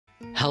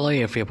Hello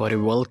everybody,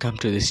 welcome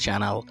to this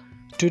channel.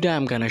 Today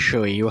I'm gonna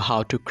show you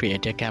how to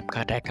create a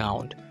Capcut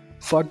account.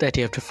 For that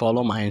you have to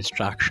follow my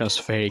instructions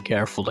very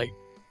carefully.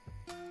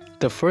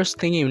 The first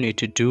thing you need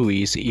to do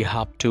is you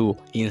have to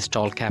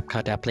install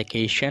Capcut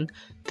application,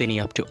 then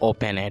you have to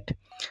open it.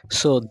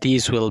 So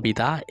this will be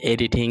the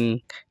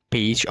editing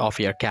page of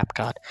your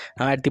Capcut.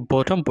 Now at the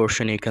bottom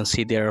portion you can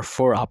see there are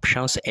 4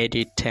 options: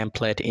 edit,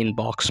 template,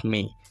 inbox,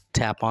 me.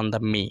 Tap on the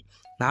me.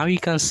 Now you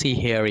can see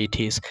here it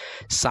is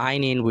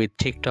sign in with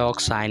TikTok,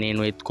 sign in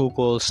with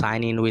Google,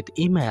 sign in with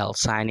email,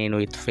 sign in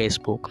with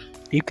Facebook.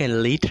 You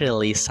can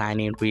literally sign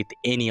in with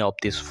any of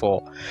these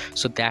 4.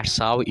 So that's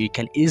how you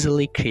can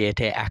easily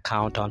create an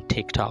account on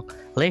TikTok.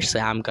 Let's say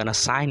I'm gonna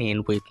sign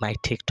in with my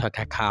TikTok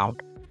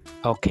account.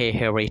 Okay,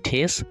 here it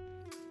is.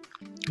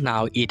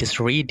 Now it is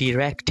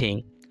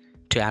redirecting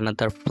to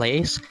another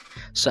place.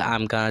 So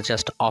I'm gonna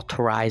just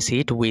authorize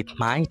it with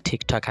my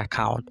TikTok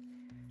account.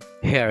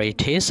 Here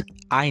it is.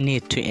 I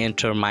need to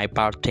enter my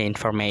birthday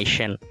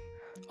information.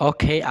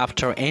 Okay,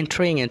 after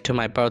entering into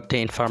my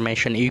birthday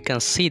information, you can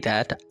see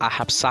that I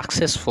have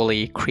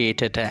successfully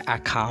created an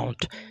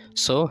account.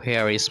 So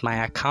here is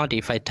my account.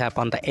 If I tap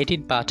on the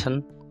edit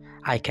button,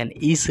 I can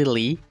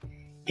easily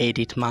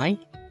edit my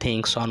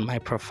things on my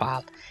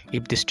profile.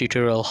 If this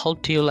tutorial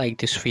helped you, like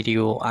this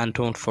video and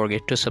don't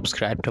forget to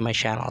subscribe to my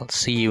channel.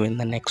 See you in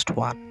the next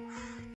one.